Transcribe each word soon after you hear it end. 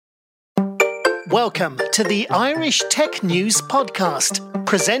Welcome to the Irish Tech News Podcast,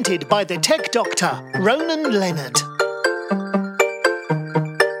 presented by the tech doctor, Ronan Leonard.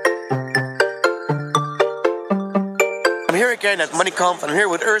 I'm here again at MoneyConf. I'm here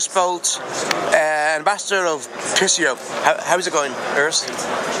with Urs Bolt, ambassador of Pikcio. How's it going, Urs?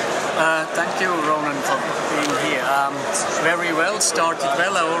 Thank you, Ronan, for being here. Very well, started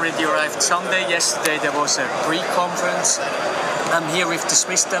well. I already arrived Sunday. Yesterday there was a pre-conference. I'm here with the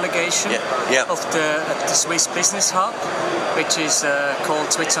Swiss delegation of the Swiss Business Hub, which is called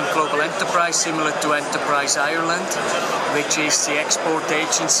Switzerland Global Enterprise, similar to Enterprise Ireland, which is the export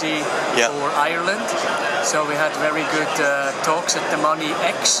agency for Ireland. So we had very good talks at the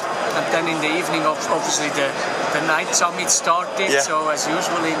MoneyConf, and then in the evening, obviously the night summit started. So as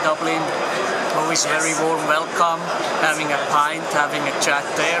usual in Dublin, always very warm welcome, having a pint, having a chat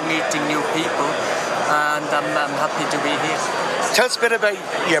there, meeting new people, and I'm happy to be here. Tell us a bit about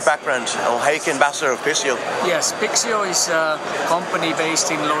your background and how you're ambassador of Pikcio. Yes, Pikcio is a company based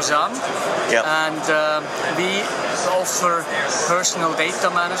in Lausanne, and we offer personal data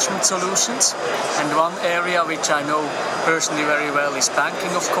management solutions. And one area which I know personally very well is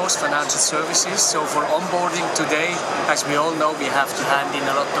banking, of course, financial services. So for onboarding today, as we all know, we have to hand in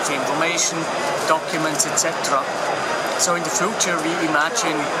a lot of information, documents, etc. So in the future, we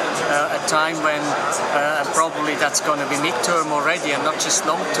imagine a time when probably that's going to be mid-term already and not just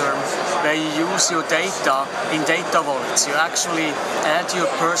long-term, where you use your data in data wallets. You actually add your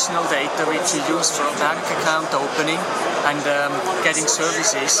personal data, which you use for a bank account opening and getting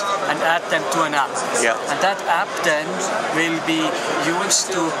services, and add them to an app. And that app then will be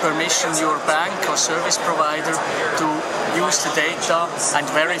used to permission your bank or service provider to use the data and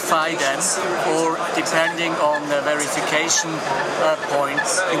verify them, or depending on the verification point,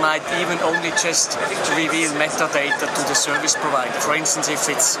 you might even only just reveal metadata to the service provider. For instance, if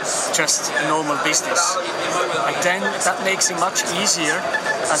it's just normal business. And then that makes it much easier,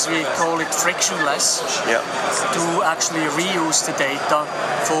 as we call it, frictionless, to actually reuse the data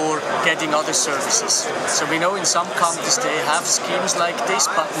for getting other services. So we know in some countries they have schemes like this,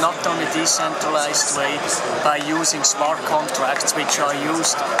 but not on a decentralized way, by using smart contracts which are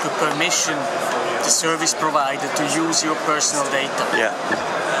used to permission the service provider to use your personal data.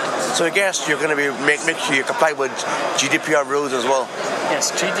 So I guess you're going to be make sure you comply with GDPR rules as well.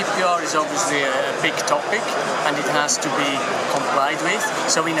 Yes, GDPR is obviously a big topic, and it has to be complied with.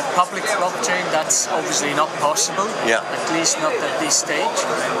 So in a public blockchain, that's obviously not possible, at least not at this stage.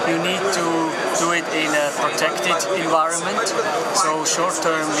 You need to do it in a protected environment. So short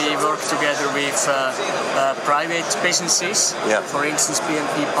term, we work together with private businesses. For instance,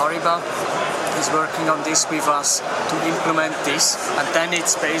 BNP Paribas is working on this with us to implement this, and then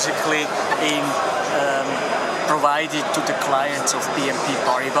it's basically provided to the clients of BNP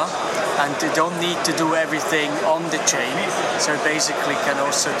Paribas, and they don't need to do everything on the chain, so basically can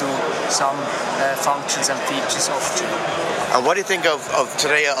also do some functions and features off chain. And what do you think of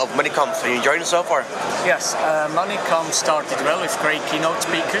today of MoneyConf? Are you enjoying it so far? Yes, MoneyConf started well with great keynote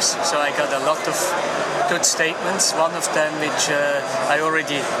speakers, so I got a lot of good statements. One of them, which I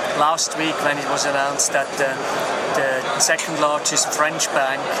already last week, when it was announced that the second largest French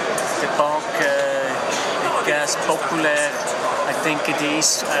bank, the Banque Populaire, I think it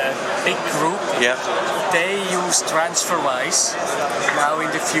is, a big group. They use TransferWise now in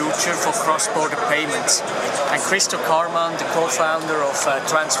the future for cross-border payments. And Christo Carman, the co-founder of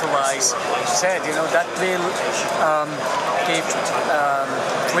TransferWise, said, that will give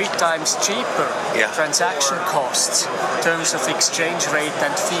 3 times cheaper transaction costs in terms of exchange rate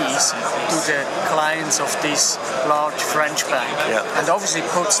and fees to the clients of this large French bank. And obviously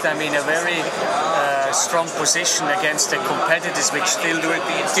puts them in a very strong position against the competitors which still do it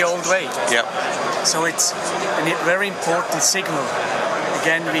the old way. So it's a very important signal.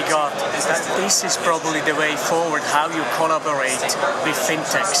 Again, we got that this is probably the way forward, how you collaborate with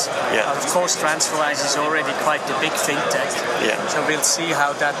fintechs. Of course, TransferWise is already quite a big fintech. So we'll see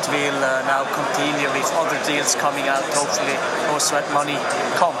how that will now continue with other deals coming out, hopefully also at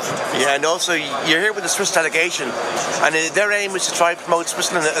MoneyConf. And also you're here with the Swiss delegation, and their aim is to try to promote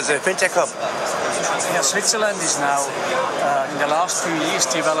Switzerland as a fintech hub. Switzerland is now, in the last few years,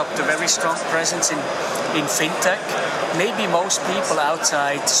 developed a very strong presence in fintech. Maybe most people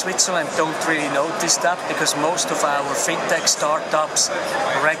outside Switzerland don't really notice that, because most of our fintech startups,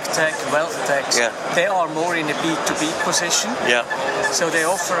 regtech, wealth techs, they are more in a B2B position. So they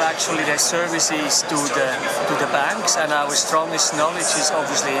offer actually their services to the banks, and our strongest knowledge is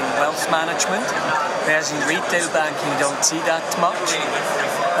obviously in wealth management, whereas in retail banking you don't see that much.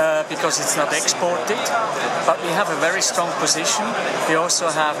 because it's not exported, but we have a very strong position. We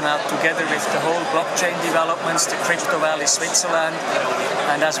also have now, together with the whole blockchain developments, the Crypto Valley Switzerland,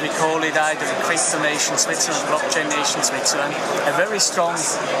 and as we call it, either the Crypto Nation Switzerland, Blockchain Nation Switzerland, a very strong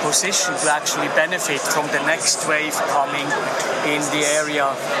position to actually benefit from the next wave coming in the area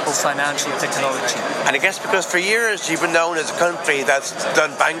of financial technology. And I guess because for years you've been known as a country that's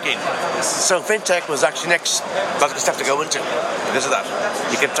done banking, so fintech was actually next logical step to go into because of that.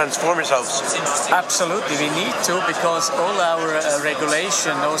 You can transform yourselves. Absolutely, we need to, because all our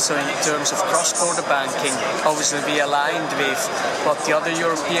regulation, also in terms of cross-border banking, obviously be aligned with what the other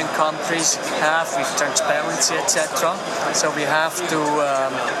European countries have with transparency, etc. So we have to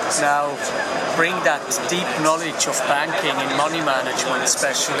now bring that deep knowledge of banking and money management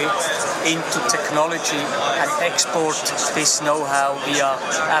especially into technology and export this know-how via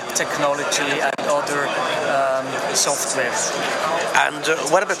app technology and other software. And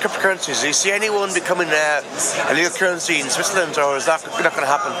what about cryptocurrencies? Do you see anyone becoming a legal currency in Switzerland, or is that not going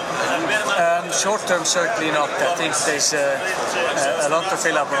to happen? Short term, certainly not. I think there's a lot of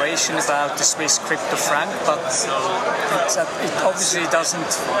elaboration about the Swiss crypto franc, but it obviously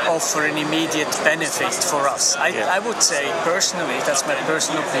doesn't offer an immediate benefit for us. I would say, personally, that's my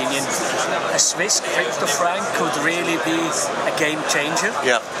personal opinion, a Swiss crypto franc could really be a game changer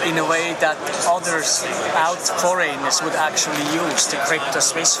in a way that others, foreigners, would actually use the crypto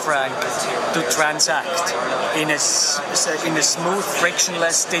Swiss franc to transact in a smooth,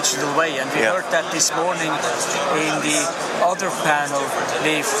 frictionless digital way. And we heard that this morning in the other panel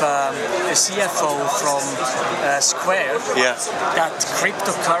with the CFO from Square, that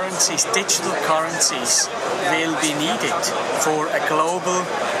cryptocurrencies, digital currencies, will be needed for a global,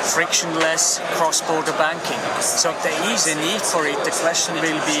 frictionless cross-border banking. So there is a need for it. The question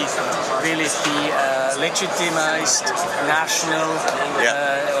will be, will it be legitimized, national,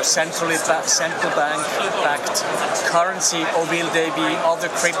 or central bank-backed currency, or will there be other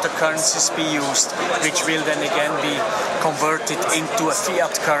cryptocurrencies be used, which will then again be converted into a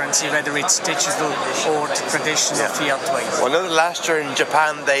fiat currency, whether it's digital or the traditional fiat way? Well, I know last year in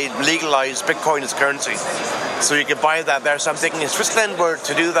Japan they legalized Bitcoin as currency, so you could buy that there. So I'm thinking if Switzerland were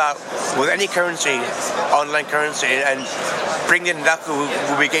to do that with any currency, online currency, and bring in that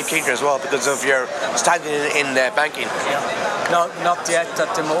would be a game changer as well because of your standing in banking. No, not yet.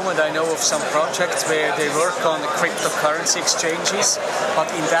 At the moment, I know of some projects where they work on cryptocurrency exchanges,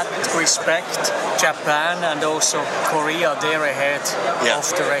 but in that respect, Japan and also Korea, they're ahead of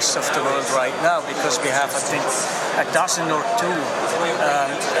the rest of the world right now, because we have, I think, a dozen or two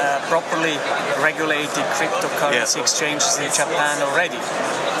properly regulated cryptocurrency exchanges in Japan already.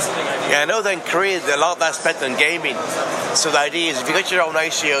 Yeah, I know that in Korea a lot of that's spent on gaming. So the idea is if you get your own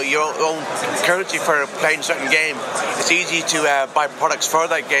ICO, your own currency for playing a certain game, it's easy to buy products for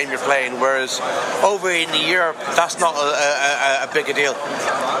that game you're playing, whereas over in Europe that's not a big a deal.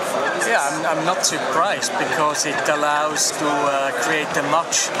 Yeah, I'm not surprised, because it allows to create a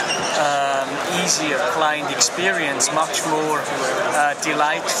much easier client experience, much more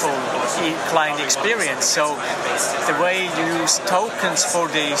delightful client experience. So the way you use tokens for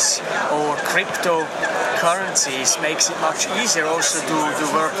this or cryptocurrencies makes it much easier also to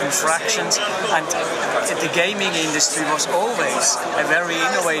work in fractions. And the gaming industry was always a very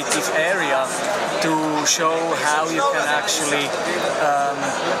innovative area to show how you can actually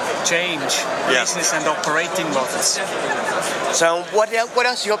change business and operating models. So what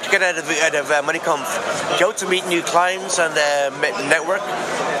else do you hope to get out of MoneyConf? Do you hope to meet new clients and network?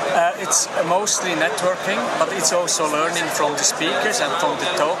 It's mostly networking, but it's also learning from the speakers and from the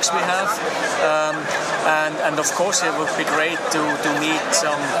talks we have. And of course, it would be great to meet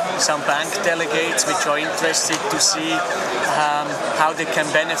some bank delegates which are interested to see how they can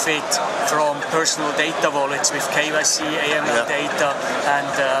benefit from personal data wallets with KYC, AML data,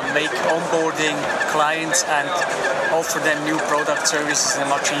 and make onboarding clients and offer them new product services in a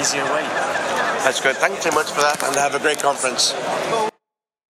much easier way. That's good. Thank you so much for that, and have a great conference.